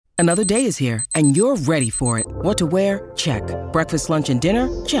Another day is here, and you're ready for it. What to wear? Check. Breakfast, lunch, and dinner?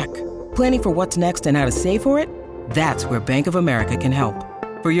 Check. Planning for what's next and how to save for it? That's where Bank of America can help.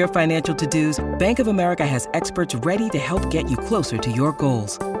 For your financial to-dos, Bank of America has experts ready to help get you closer to your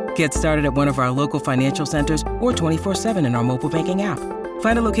goals. Get started at one of our local financial centers or 24/7 in our mobile banking app.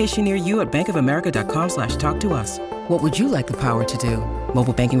 Find a location near you at bankofamerica.com/talktous. What would you like the power to do?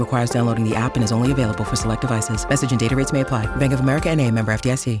 Mobile banking requires downloading the app and is only available for select devices. Message and data rates may apply. Bank of America N.A., member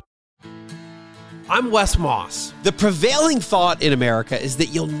FDIC. I'm Wes Moss. The prevailing thought in America is that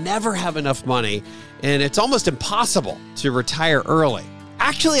you'll never have enough money, and it's almost impossible to retire early.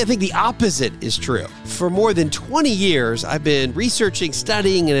 Actually, I think the opposite is true. For more than 20 years, I've been researching,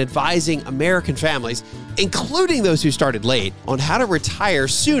 studying, and advising American families, including those who started late, on how to retire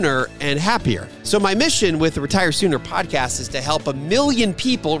sooner and happier. So my mission with the Retire Sooner podcast is to help 1 million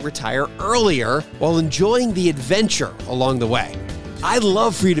people retire earlier while enjoying the adventure along the way. I'd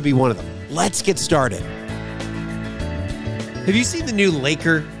love for you to be one of them. Let's get started. Have you seen the new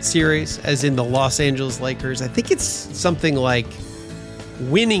Laker series, as in the Los Angeles Lakers? I think it's something like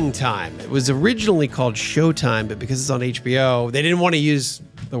Winning Time. It was originally called Showtime, but because it's on HBO, they didn't want to use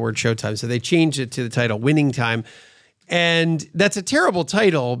the word Showtime, so they changed it to the title Winning Time. And that's a terrible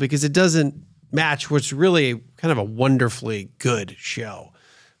title because it doesn't match what's really kind of a wonderfully good show.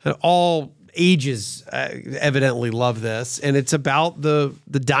 All ages evidently love this, and it's about the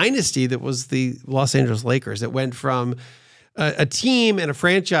dynasty that was the Los Angeles Lakers. It went from a team and a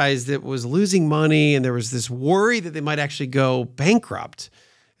franchise that was losing money, and there was this worry that they might actually go bankrupt.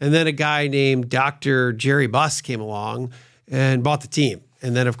 And then a guy named Dr. Jerry Buss came along and bought the team.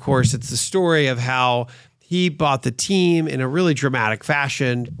 And then, of course, it's the story of how he bought the team in a really dramatic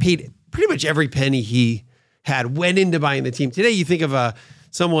fashion, paid pretty much every penny he had, went into buying the team. Today, you think of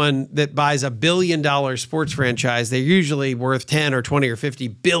someone that buys $1 billion sports franchise, they're usually worth 10 or 20 or 50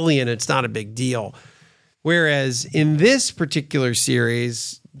 billion. It's not a big deal. Whereas in this particular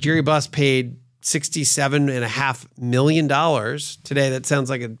series, Jerry Buss paid $67.5 million. Today, that sounds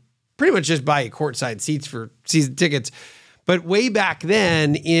like a pretty much just buy courtside seats for season tickets. But way back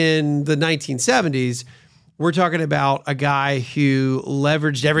then in the 1970s, we're talking about a guy who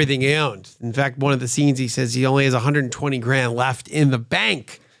leveraged everything he owned. In fact, one of the scenes, he says he only has 120 grand left in the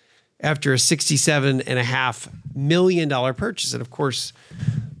bank after a $67.5 million purchase. And of course,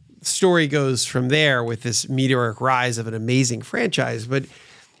 the story goes from there with this meteoric rise of an amazing franchise. But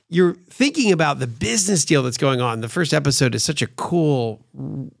you're thinking about the business deal that's going on. The first episode is such a cool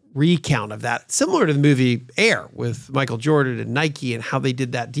recount of that, similar to the movie Air with Michael Jordan and Nike and how they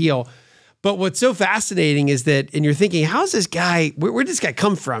did that deal. But what's so fascinating is that, and you're thinking, how's this guy, where did this guy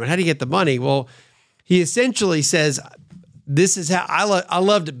come from and how do you get the money? Well, he essentially says, this is how I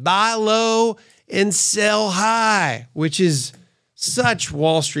love to buy low and sell high, which is such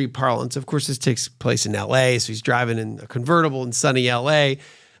Wall Street parlance. Of course, this takes place in LA, so he's driving in a convertible in sunny LA.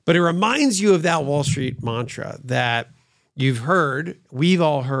 But it reminds you of that Wall Street mantra that we've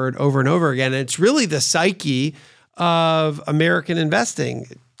all heard over and over again. And it's really the psyche of American investing.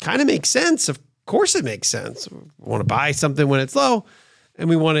 It kind of makes sense. Of course it makes sense. We want to buy something when it's low and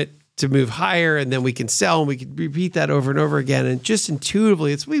we want it to move higher, and then we can sell, and we can repeat that over and over again. And just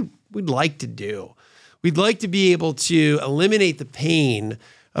intuitively, it's what we'd like to do. We'd like to be able to eliminate the pain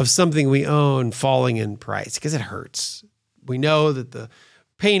of something we own falling in price because it hurts. We know that the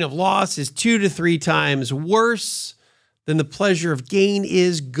pain of loss is 2 to 3 times worse than the pleasure of gain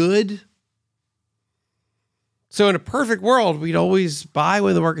is good. So in a perfect world, we'd always buy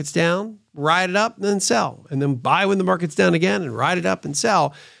when the market's down, ride it up, and then sell. And then buy when the market's down again and ride it up and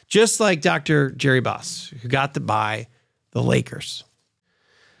sell. Just like Dr. Jerry Buss, who got to buy the Lakers.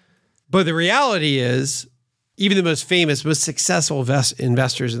 But the reality is, even the most famous, most successful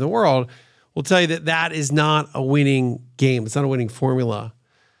investors in the world will tell you that that is not a winning game. It's not a winning formula.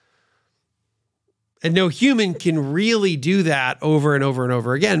 And no human can really do that over and over and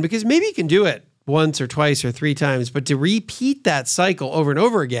over again, because maybe you can do it once or twice or 3 times, but to repeat that cycle over and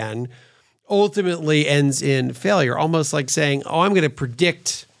over again ultimately ends in failure. Almost like saying, I'm going to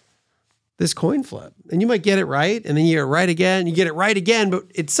predict this coin flip. And you might get it right, and then you get it right again, you get it right again, but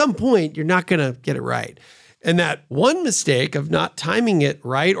at some point, you're not going to get it right. And that one mistake of not timing it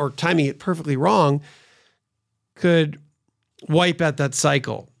right or timing it perfectly wrong could wipe out that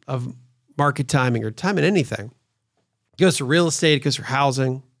cycle of market timing or timing anything. It goes for real estate, it goes for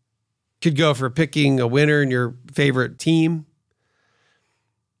housing, could go for picking a winner in your favorite team.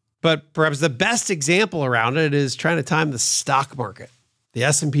 But perhaps the best example around it is trying to time the stock market, the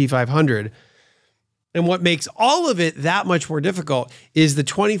S&P 500. And what makes all of it that much more difficult is the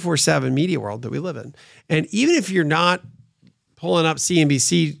 24/7 media world that we live in. And even if you're not pulling up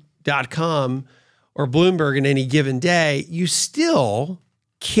CNBC Reuters.com or Bloomberg in any given day, you still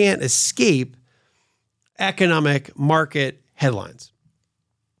can't escape economic market headlines.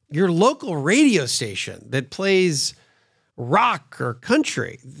 Your local radio station that plays rock or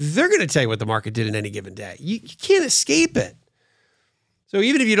country, they're going to tell you what the market did in any given day. You can't escape it. So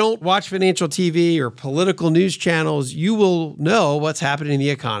even if you don't watch financial TV or political news channels, you will know what's happening in the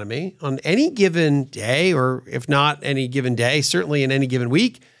economy on any given day, or if not any given day, certainly in any given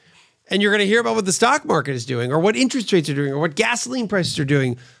week. And you're going to hear about what the stock market is doing, or what interest rates are doing, or what gasoline prices are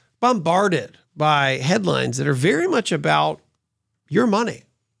doing, bombarded by headlines that are very much about your money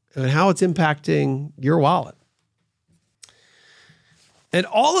and how it's impacting your wallet. And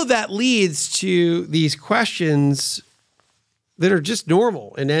all of that leads to these questions that are just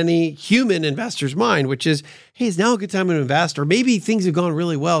normal in any human investor's mind, which is, hey, is now a good time to invest? Or maybe things have gone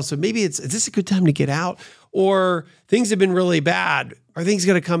really well, so maybe is this a good time to get out? Or things have been really bad. Are things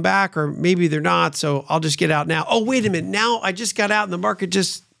going to come back? Or maybe they're not, so I'll just get out now. Oh, wait a minute. Now I just got out and the market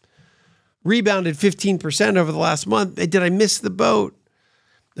just rebounded 15% over the last month. Did I miss the boat?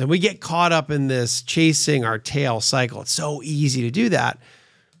 And we get caught up in this chasing our tail cycle. It's so easy to do that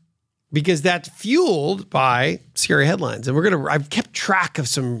because that's fueled by scary headlines. And I've kept track of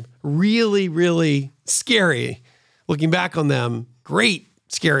some really, really scary, looking back on them, great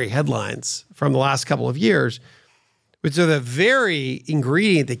scary headlines from the last couple of years, which are the very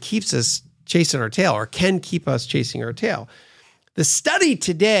ingredient that keeps us chasing our tail, or can keep us chasing our tail. The study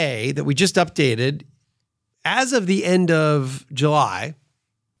today that we just updated, as of the end of July,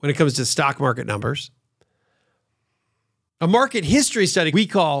 when it comes to stock market numbers, a market history study we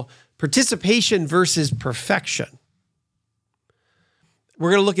call participation versus perfection. We're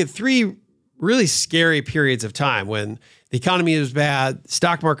going to look at 3 really scary periods of time when the economy was bad,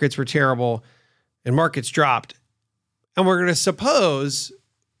 stock markets were terrible, and markets dropped. And we're going to suppose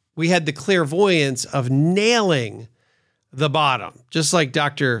we had the clairvoyance of nailing the bottom, just like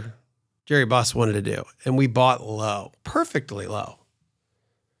Dr. Jerry Buss wanted to do. And we bought low, perfectly low.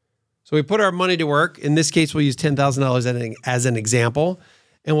 So we put our money to work. In this case, we'll use $10,000 as an example,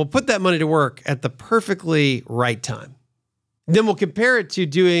 and we'll put that money to work at the perfectly right time. Then we'll compare it to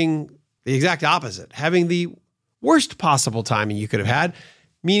doing the exact opposite, having the worst possible timing you could have had,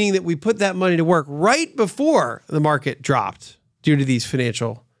 meaning that we put that money to work right before the market dropped due to these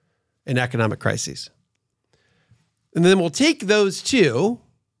financial and economic crises. And then we'll take those two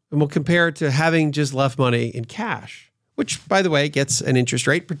and we'll compare it to having just left money in cash, which, by the way, gets an interest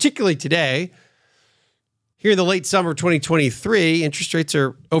rate, particularly today. Here in the late summer of 2023, interest rates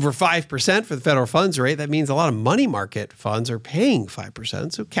are over 5% for the federal funds rate. That means a lot of money market funds are paying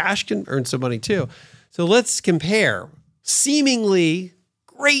 5%, so cash can earn some money too. So let's compare seemingly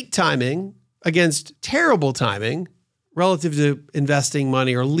great timing against terrible timing relative to investing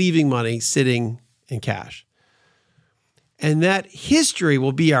money or leaving money sitting in cash. And that history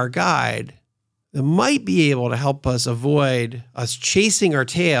will be our guide that might be able to help us avoid us chasing our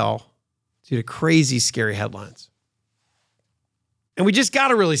tail due to crazy, scary headlines. And we just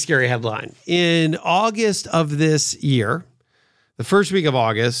got a really scary headline. In August of this year, the first week of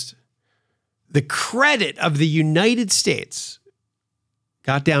August, the credit of the United States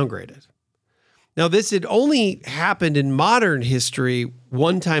got downgraded. Now, this had only happened in modern history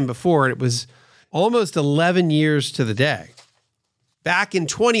one time before, and it was almost 11 years to the day. Back in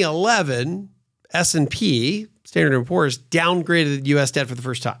 2011, S&P, Standard & Poor's, downgraded the U.S. debt for the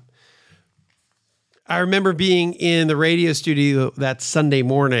first time. I remember being in the radio studio that Sunday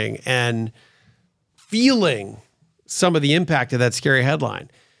morning and feeling some of the impact of that scary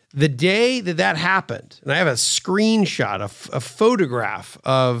headline. The day that happened, and I have a screenshot, a photograph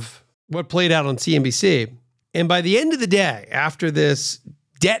of what played out on CNBC. And by the end of the day, after this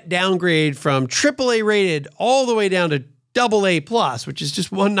debt downgrade from AAA rated all the way down to AA plus, which is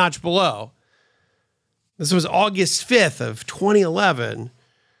just one notch below, this was August 5th of 2011,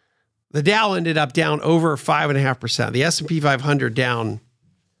 the Dow ended up down over 5.5%. The S&P 500 down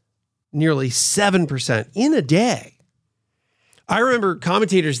nearly 7% in a day. I remember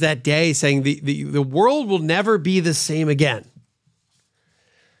commentators that day saying the world will never be the same again.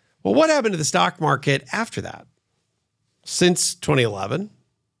 Well, what happened to the stock market after that? Since 2011,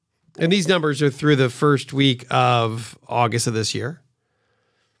 and these numbers are through the first week of August of this year.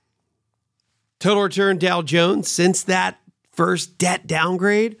 Total return Dow Jones since that first debt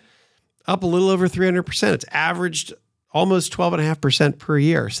downgrade, up a little over 300%. It's averaged almost 12.5% per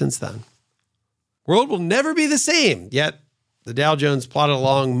year since then. World will never be the same, yet the Dow Jones plodded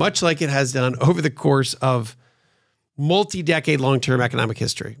along much like it has done over the course of multi-decade long-term economic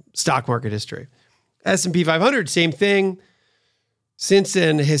history, stock market history. S&P 500, same thing. since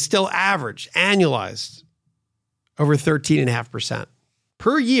then has still averaged, annualized, over 13.5%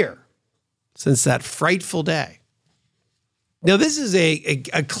 per year since that frightful day. Now, this is a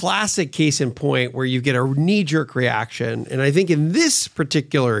classic case in point where you get a knee-jerk reaction. And I think in this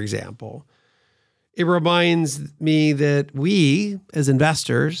particular example, it reminds me that we, as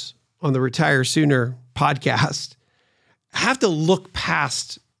investors on the Retire Sooner podcast, have to look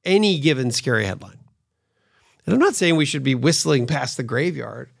past any given scary headline. And I'm not saying we should be whistling past the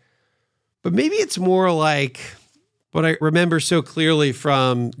graveyard, but maybe it's more like what I remember so clearly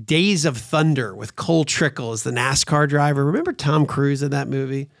from Days of Thunder with Cole Trickle as the NASCAR driver. Remember Tom Cruise in that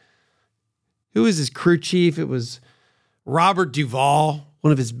movie? Who was his crew chief? It was Robert Duvall,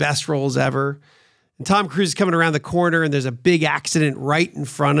 one of his best roles ever. And Tom Cruise is coming around the corner and there's a big accident right in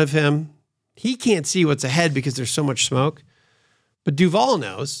front of him. He can't see what's ahead because there's so much smoke. But Duvall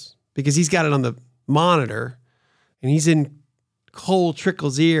knows because he's got it on the monitor and he's in Cole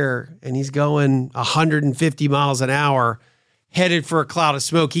Trickle's ear and he's going 150 miles an hour headed for a cloud of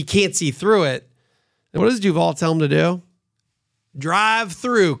smoke. He can't see through it. And what does Duvall tell him to do? Drive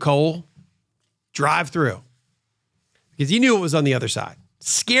through, Cole. Drive through. Because he knew it was on the other side.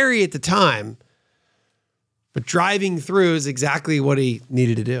 Scary at the time, but driving through is exactly what he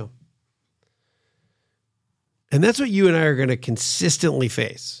needed to do. And that's what you and I are going to consistently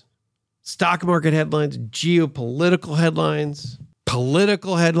face. Stock market headlines, geopolitical headlines,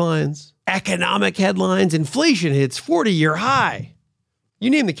 political headlines, economic headlines, inflation hits 40-year high. You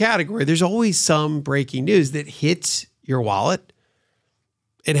name the category, there's always some breaking news that hits your wallet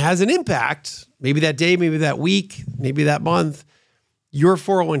and has an impact, maybe that day, maybe that week, maybe that month, your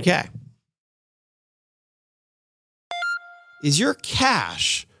 401k. Is your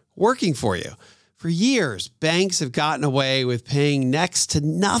cash working for you? For years, banks have gotten away with paying next to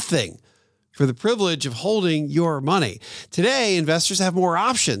nothing for the privilege of holding your money. Today, investors have more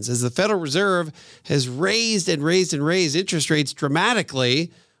options as the Federal Reserve has raised interest rates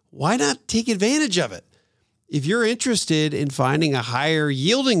dramatically. Why not take advantage of it? If you're interested in finding a higher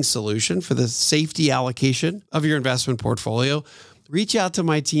yielding solution for the safety allocation of your investment portfolio, reach out to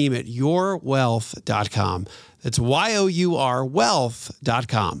my team at yourwealth.com. That's YOUR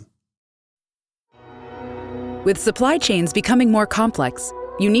wealth.com. With supply chains becoming more complex,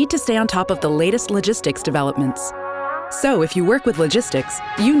 you need to stay on top of the latest logistics developments. So if you work with logistics,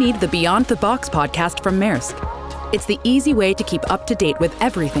 you need the Beyond the Box podcast from Maersk. It's the easy way to keep up to date with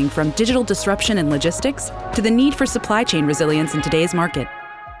everything from digital disruption in logistics to the need for supply chain resilience in today's market.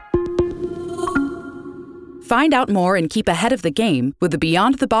 Find out more and keep ahead of the game with the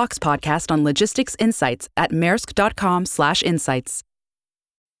Beyond the Box podcast on logistics insights at maersk.com/insights.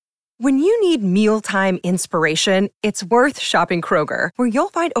 When you need mealtime inspiration, it's worth shopping Kroger, where you'll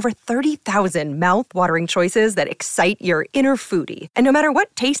find over 30,000 mouth-watering choices that excite your inner foodie. And no matter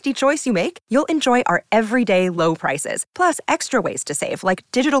what tasty choice you make, you'll enjoy our everyday low prices, plus extra ways to save, like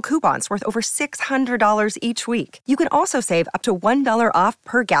digital coupons worth over $600 each week. You can also save up to $1 off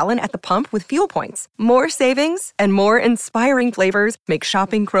per gallon at the pump with fuel points. More savings and more inspiring flavors make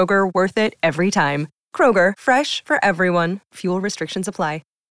shopping Kroger worth it every time. Kroger, fresh for everyone. Fuel restrictions apply.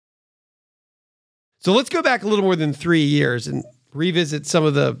 So let's go back a little more than 3 years and revisit some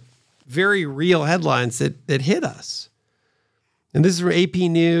of the very real headlines that hit us. And this is from AP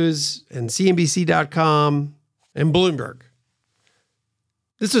News and CNBC.com and Bloomberg.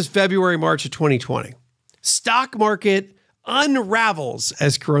 This was February, March of 2020. Stock market unravels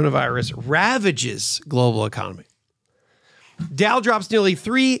as coronavirus ravages global economy. Dow drops nearly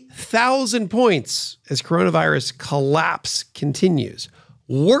 3,000 points as coronavirus collapse continues.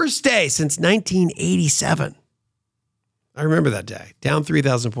 Worst day since 1987. I remember that day, down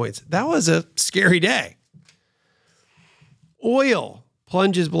 3,000 points. That was a scary day. Oil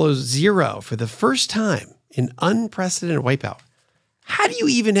plunges below zero for the first time in unprecedented wipeout. How do you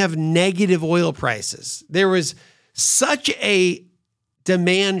even have negative oil prices? There was such a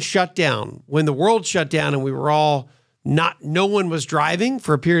demand shutdown when the world shut down and we were all no one was driving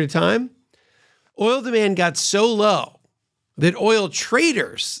for a period of time. Oil demand got so low that oil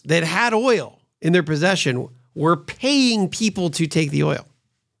traders that had oil in their possession were paying people to take the oil.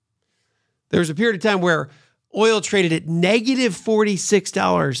 There was a period of time where oil traded at negative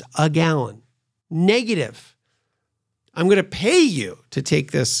 $46 a gallon. Negative. I'm going to pay you to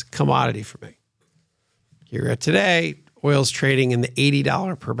take this commodity from me. Here at today, oil's trading in the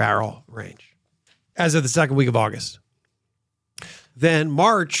 $80 per barrel range as of the second week of August. Then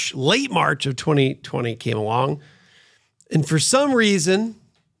late March of 2020 came along. And for some reason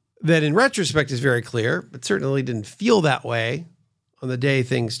that in retrospect is very clear, but certainly didn't feel that way on the day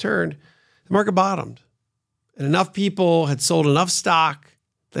things turned, the market bottomed And enough people had sold enough stock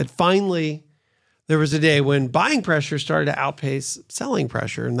that finally there was a day when buying pressure started to outpace selling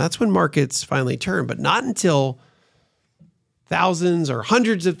pressure. And that's when markets finally turned, but not until thousands or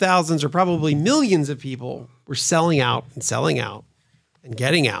hundreds of thousands or probably millions of people were selling out and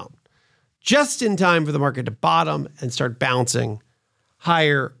getting out just in time for the market to bottom and start bouncing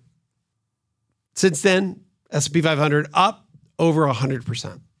higher. Since then, S&P 500 up over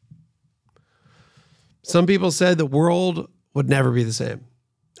 100%. Some people said the world would never be the same.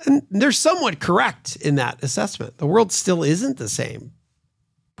 And they're somewhat correct in that assessment. The world still isn't the same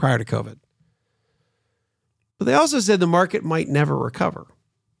prior to COVID. But they also said the market might never recover.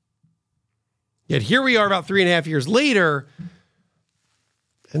 Yet here we are about 3.5 years later,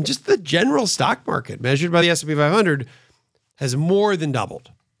 and just the general stock market measured by the S&P 500 has more than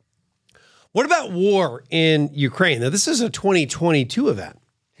doubled. What about war in Ukraine? Now, this is a 2022 event.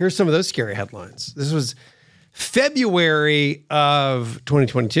 Here's some of those scary headlines. This was February of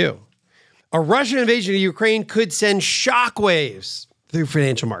 2022. A Russian invasion of Ukraine could send shockwaves through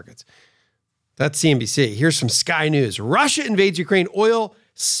financial markets. That's CNBC. Here's some Sky News. Russia invades Ukraine. Oil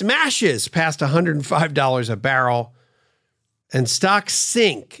smashes past $105 a barrel. And stocks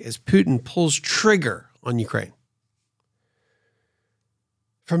sink as Putin pulls trigger on Ukraine.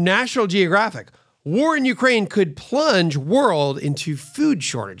 From National Geographic, war in Ukraine could plunge world into food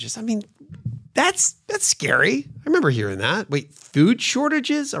shortages. I mean, that's scary. I remember hearing that. Wait, food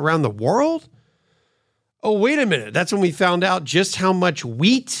shortages around the world? Oh, wait a minute. That's when we found out just how much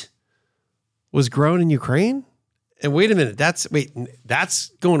wheat was grown in Ukraine? And wait a minute, that's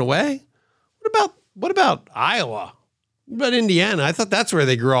going away? What about Iowa? What about Indiana? I thought that's where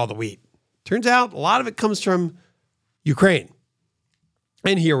they grew all the wheat. Turns out a lot of it comes from Ukraine.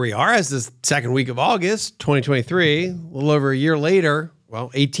 And here we are as the second week of August, 2023, a little over a year later,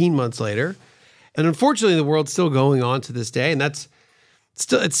 18 months later. And unfortunately, the world's still going on to this day. And it's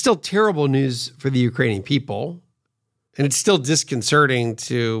still terrible news for the Ukrainian people. And it's still disconcerting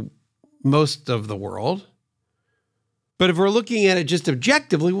to most of the world. But if we're looking at it just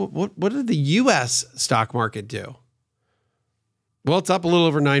objectively, what did the U.S. stock market do? Well, it's up a little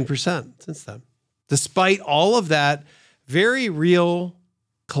over 9% since then, despite all of that very real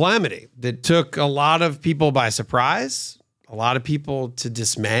calamity that took a lot of people by surprise, a lot of people to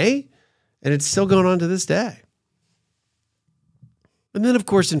dismay, and it's still going on to this day. And then, of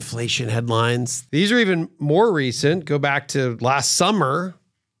course, inflation headlines. These are even more recent, go back to last summer.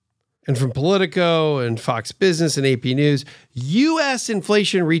 And from Politico and Fox Business and AP News, U.S.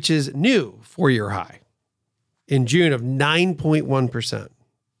 inflation reaches new 4-year high in June of 9.1%.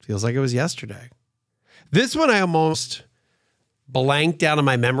 Feels like it was yesterday. This one I almost blanked out of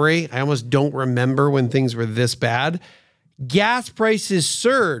my memory. I almost don't remember when things were this bad. Gas prices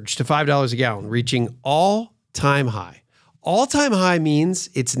surged to $5 a gallon, reaching all-time high. All-time high means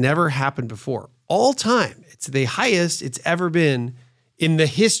it's never happened before. All time. It's the highest it's ever been in the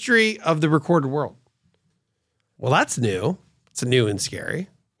history of the recorded world. Well, that's new. It's new and scary.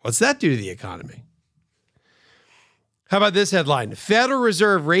 What's that do to the economy? How about this headline? Federal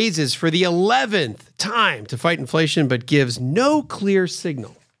Reserve raises for the 11th time to fight inflation, but gives no clear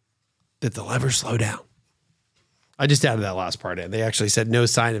signal that they'll ever slow down. I just added that last part in. They actually said no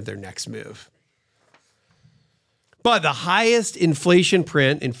sign of their next move. But the highest inflation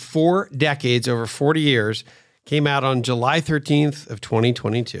print in 4 decades, over 40 years, came out on July 13th of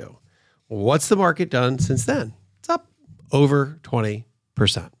 2022. What's the market done since then? It's up over 20%.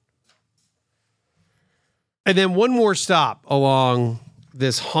 And then one more stop along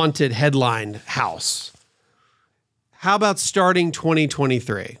this haunted headline house. How about starting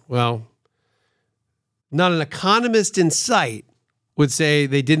 2023? Well, not an economist in sight would say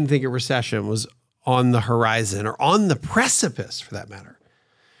they didn't think a recession was on the horizon or on the precipice, for that matter.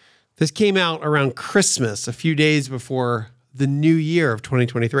 This came out around Christmas, a few days before the new year of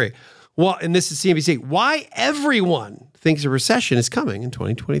 2023. Well, and this is CNBC, why everyone thinks a recession is coming in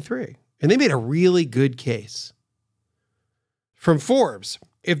 2023. And they made a really good case. From Forbes,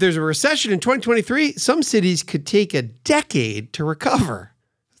 if there's a recession in 2023, some cities could take a decade to recover.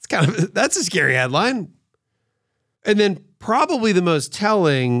 That's a scary headline. And then probably the most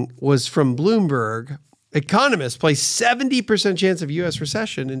telling was from Bloomberg. Economists place 70% chance of U.S.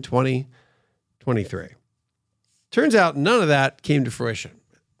 recession in 2023. Turns out none of that came to fruition.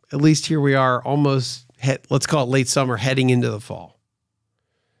 At least here we are almost, let's call it late summer, heading into the fall.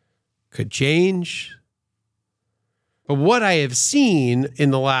 Could change. But what I have seen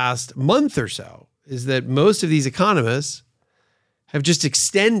in the last month or so is that most of these economists have just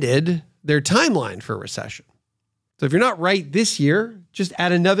extended their timeline for a recession. So if you're not right this year, just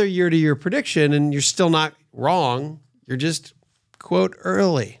add another year to your prediction and you're still not wrong. You're just, quote,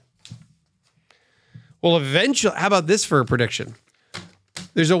 early. Well, eventually, how about this for a prediction?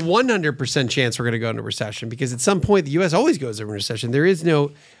 There's a 100% chance we're going to go into recession because at some point the U.S. always goes into recession.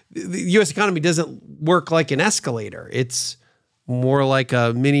 The U.S. economy doesn't work like an escalator. It's more like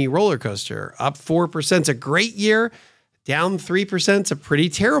a mini roller coaster. Up 4% is a great year. Down 3% is a pretty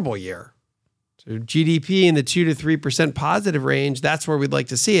terrible year. So GDP in the 2 to 3% positive range, that's where we'd like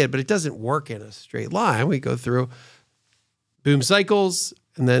to see it, but it doesn't work in a straight line. We go through boom cycles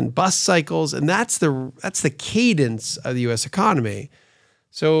and then bust cycles, and that's the cadence of the U.S. economy.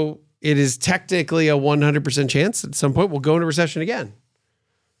 So it is technically a 100% chance at some point we'll go into recession again.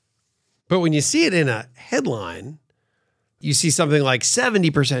 But when you see it in a headline, you see something like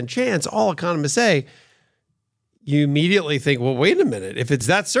 70% chance, all economists say, you immediately think, well, wait a minute. If it's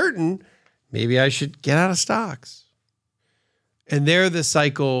that certain, maybe I should get out of stocks. And there the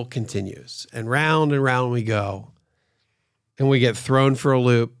cycle continues. And round we go. And we get thrown for a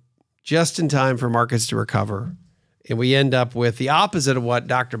loop just in time for markets to recover. And we end up with the opposite of what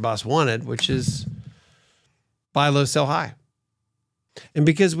Dr. Buss wanted, which is buy low, sell high. And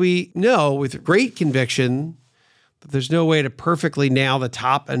because we know with great conviction that there's no way to perfectly nail the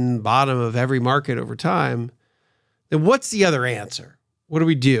top and bottom of every market over time, then what's the other answer? What do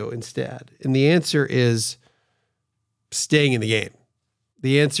we do instead? And the answer is staying in the game.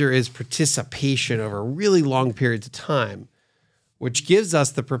 The answer is participation over really long periods of time, which gives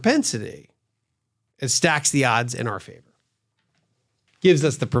us the propensity. It stacks the odds in our favor. Gives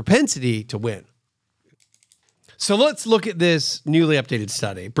us the propensity to win. So let's look at this newly updated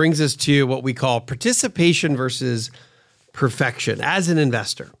study. It brings us to what we call participation versus perfection as an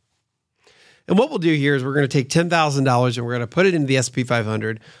investor. And what we'll do here is we're going to take $10,000 and we're going to put it into the S&P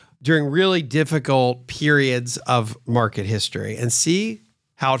 500 during really difficult periods of market history and see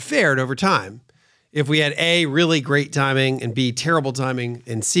how it fared over time. If we had A, really great timing, and B, terrible timing,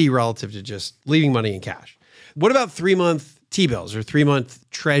 and C, relative to just leaving money in cash. What about 3-month T-bills or 3-month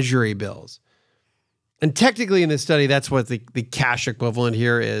treasury bills? And technically in this study, that's what the cash equivalent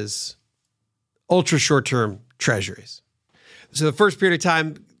here is, ultra short-term treasuries. So the first period of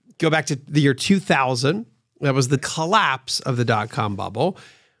time, go back to the year 2000. That was the collapse of the dot-com bubble.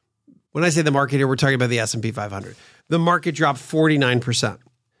 When I say the market here, we're talking about the S&P 500. The market dropped 49%.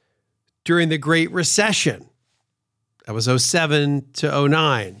 During the Great Recession, that was 07 to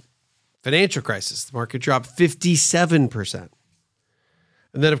 09, financial crisis, the market dropped 57%.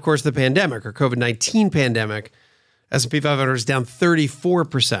 And then, of course, the pandemic or COVID-19 pandemic, S&P 500 is down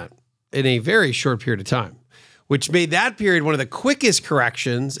 34% in a very short period of time, which made that period one of the quickest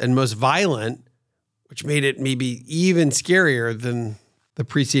corrections and most violent, which made it maybe even scarier than the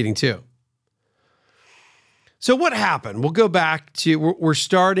preceding two. So what happened? We'll go back to, we're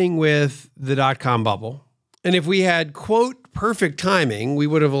starting with the dot-com bubble. And if we had, quote, perfect timing, we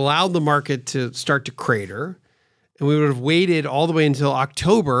would have allowed the market to start to crater. And we would have waited all the way until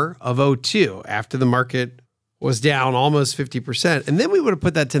October of 2002, after the market was down almost 50%. And then we would have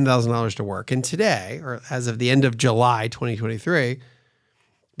put that $10,000 to work. And today, or as of the end of July 2023,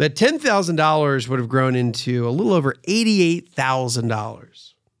 that $10,000 would have grown into a little over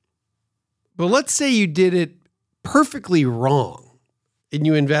 $88,000. But let's say you did it perfectly wrong and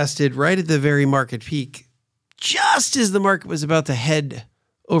you invested right at the very market peak, just as the market was about to head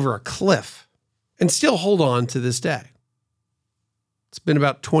over a cliff, and still hold on to this day. It's been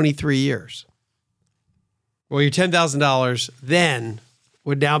about 23 years. Well, your $10,000 then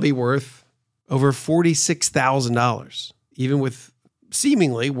would now be worth over $46,000, even with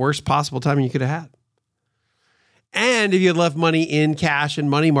seemingly worst possible timing you could have had. And if you had left money in cash and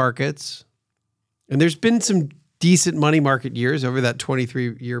money markets, and there's been some decent money market years over that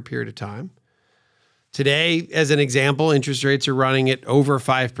 23-year period of time. Today, as an example, interest rates are running at over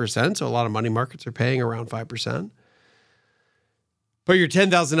 5%, so a lot of money markets are paying around 5%. But your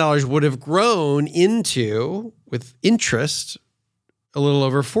 $10,000 would have grown into, with interest, a little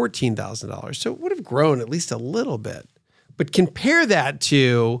over $14,000. So it would have grown at least a little bit. But compare that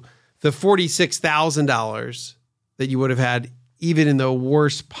to the $46,000 that you would have had even in the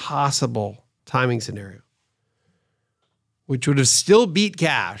worst possible timing scenario, which would have still beat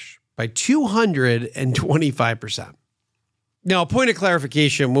cash by 225%. Now, a point of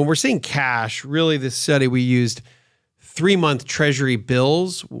clarification, when we're saying cash, really this study we used 3-month treasury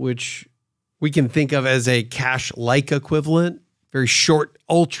bills, which we can think of as a cash-like equivalent, very short,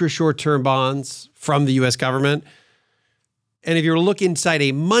 ultra short-term bonds from the US government. And if you were to look inside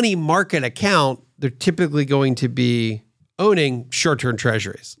a money market account, they're typically going to be owning short-term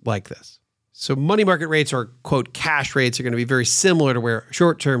treasuries like this. So money market rates or, quote, cash rates are going to be very similar to where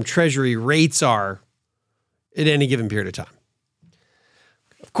short-term treasury rates are at any given period of time.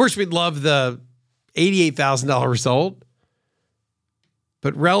 Of course, we'd love the $88,000 result,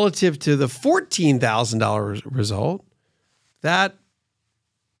 but relative to the $14,000 result, that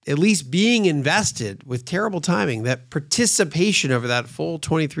at least being invested with terrible timing, that participation over that full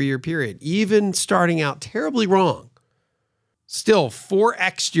 23-year period, even starting out terribly wrong, still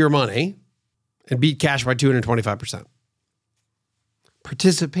 4x'd your money and beat cash by 225%.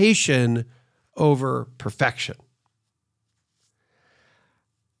 Participation over perfection.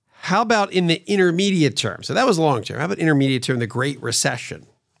 How about in the intermediate term? So that was long term. How about intermediate term, the Great Recession?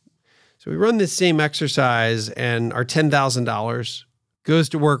 So we run this same exercise and our $10,000 goes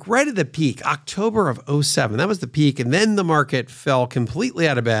to work right at the peak, October of 2007. That was the peak. And then the market fell completely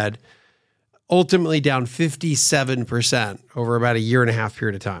out of bed, ultimately down 57% over about a year and a half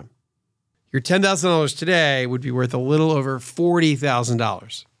period of time. Your $10,000 today would be worth a little over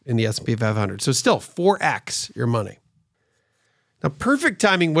 $40,000 in the S&P 500. So still 4x your money. Now, perfect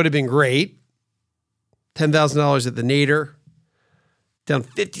timing would have been great. $10,000 at the nadir, down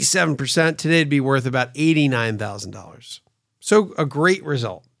 57%. Today it'd be worth about $89,000. So a great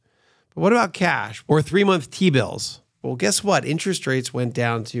result. But what about cash or 3-month T-bills? Well, guess what? Interest rates went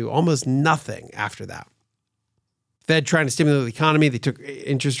down to almost nothing after that. Fed trying to stimulate the economy. They took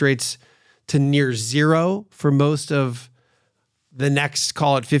interest rates to near zero for most of the next,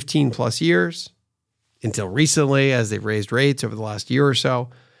 call it 15 plus years, until recently as they've raised rates over the last year or so.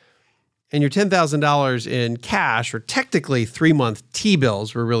 And your $10,000 in cash, or technically 3-month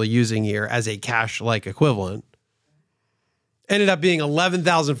T-bills we're really using here as a cash-like equivalent, ended up being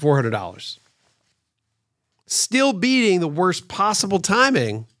 $11,400. Still beating the worst possible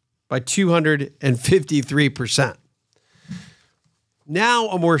timing by 253%. Now,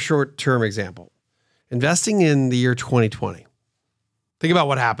 a more short-term example. Investing in the year 2020. Think about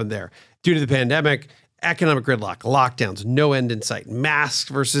what happened there. Due to the pandemic, economic gridlock, lockdowns, no end in sight, masks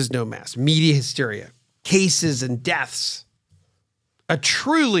versus no masks, media hysteria, cases and deaths. A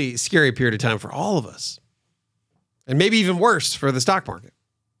truly scary period of time for all of us. And maybe even worse for the stock market.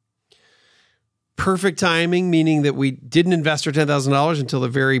 Perfect timing, meaning that we didn't invest our $10,000 until the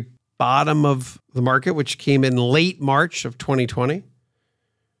very bottom of the market, which came in late March of 2020.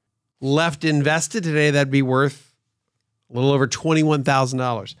 Left invested today, that'd be worth a little over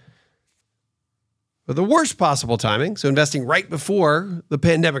 $21,000. But the worst possible timing, so investing right before the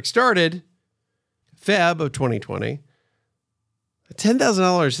pandemic started, Feb of 2020,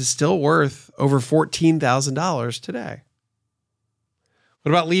 $10,000 is still worth over $14,000 today.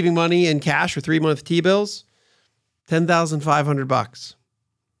 What about leaving money in cash or 3-month T-bills? $10,500.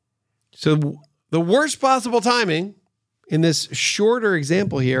 So the worst possible timing in this shorter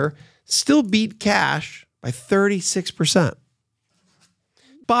example here still beat cash by 36%.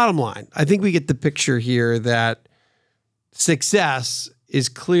 Bottom line, I think we get the picture here that success is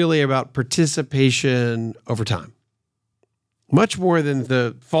clearly about participation over time. Much more than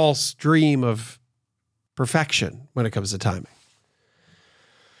the false dream of perfection when it comes to timing.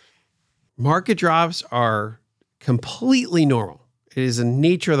 Market drops are completely normal. It is the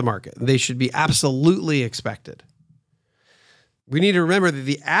nature of the market. They should be absolutely expected. We need to remember that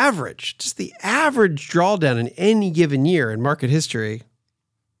the average, just the average drawdown in any given year in market history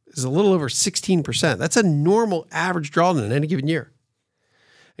is a little over 16%. That's a normal average drawdown in any given year.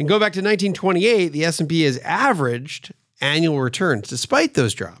 And go back to 1928, the S&P has averaged annual returns, despite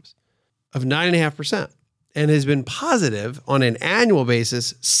those drops, of 9.5%, and has been positive on an annual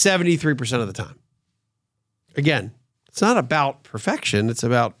basis 73% of the time. Again, it's not about perfection, it's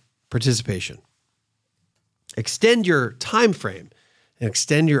about participation. Extend your time frame and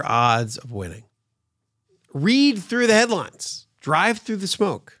extend your odds of winning. Read through the headlines, drive through the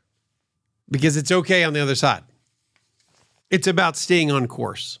smoke, because it's okay on the other side. It's about staying on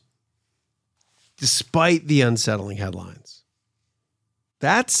course, despite the unsettling headlines.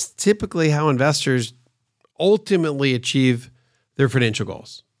 That's typically how investors ultimately achieve their financial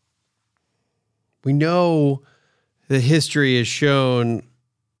goals. We know that history has shown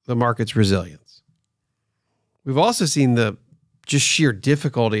the market's resilience. We've also seen the just sheer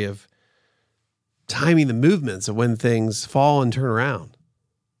difficulty of timing the movements of when things fall and turn around.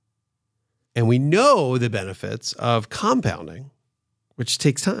 And we know the benefits of compounding, which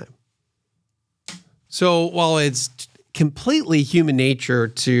takes time. So while it's completely human nature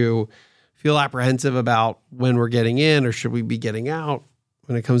to feel apprehensive about when we're getting in or should we be getting out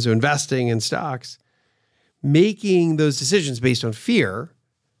when it comes to investing in stocks, making those decisions based on fear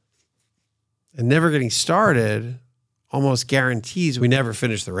and never getting started almost guarantees we never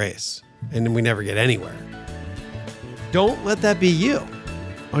finish the race and we never get anywhere. Don't let that be you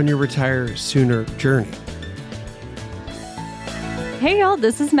on your retire sooner journey. Hey y'all,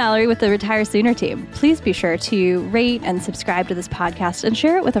 this is Mallory with the Retire Sooner team. Please be sure to rate and subscribe to this podcast and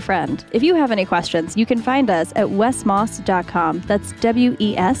share it with a friend. If you have any questions, you can find us at wesmoss.com. That's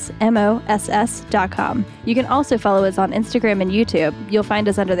WESMOSS.com. You can also follow us on Instagram and YouTube. You'll find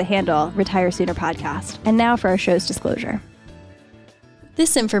us under the handle Retire Sooner Podcast. And now for our show's disclosure.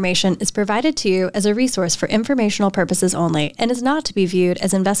 This information is provided to you as a resource for informational purposes only and is not to be viewed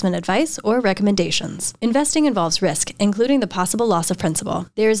as investment advice or recommendations. Investing involves risk, including the possible loss of principal.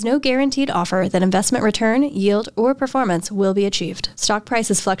 There is no guaranteed offer that investment return, yield, or performance will be achieved. Stock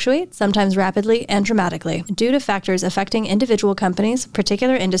prices fluctuate, sometimes rapidly and dramatically, due to factors affecting individual companies,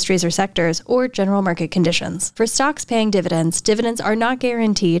 particular industries or sectors, or general market conditions. For stocks paying dividends, dividends are not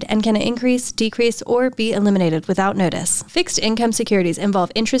guaranteed and can increase, decrease, or be eliminated without notice. Fixed income securities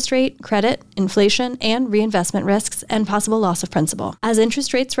involve interest rate, credit, inflation, and reinvestment risks and possible loss of principal. As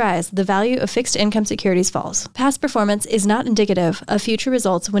interest rates rise, the value of fixed income securities falls. Past performance is not indicative of future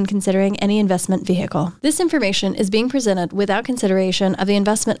results when considering any investment vehicle. This information is being presented without consideration of the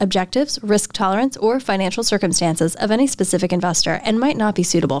investment objectives, risk tolerance, or financial circumstances of any specific investor and might not be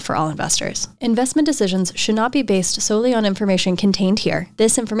suitable for all investors. Investment decisions should not be based solely on information contained here.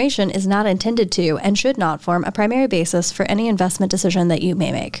 This information is not intended to and should not form a primary basis for any investment decision that you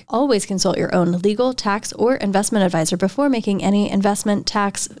may make. Always consult your own legal, tax, or investment advisor before making any investment,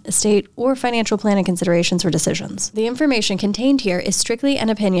 tax, estate, or financial planning considerations or decisions. The information contained here is strictly an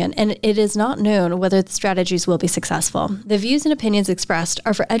opinion, and it is not known whether the strategies will be successful. The views and opinions expressed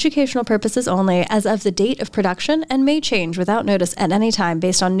are for educational purposes only as of the date of production and may change without notice at any time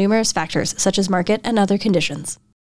based on numerous factors such as market and other conditions.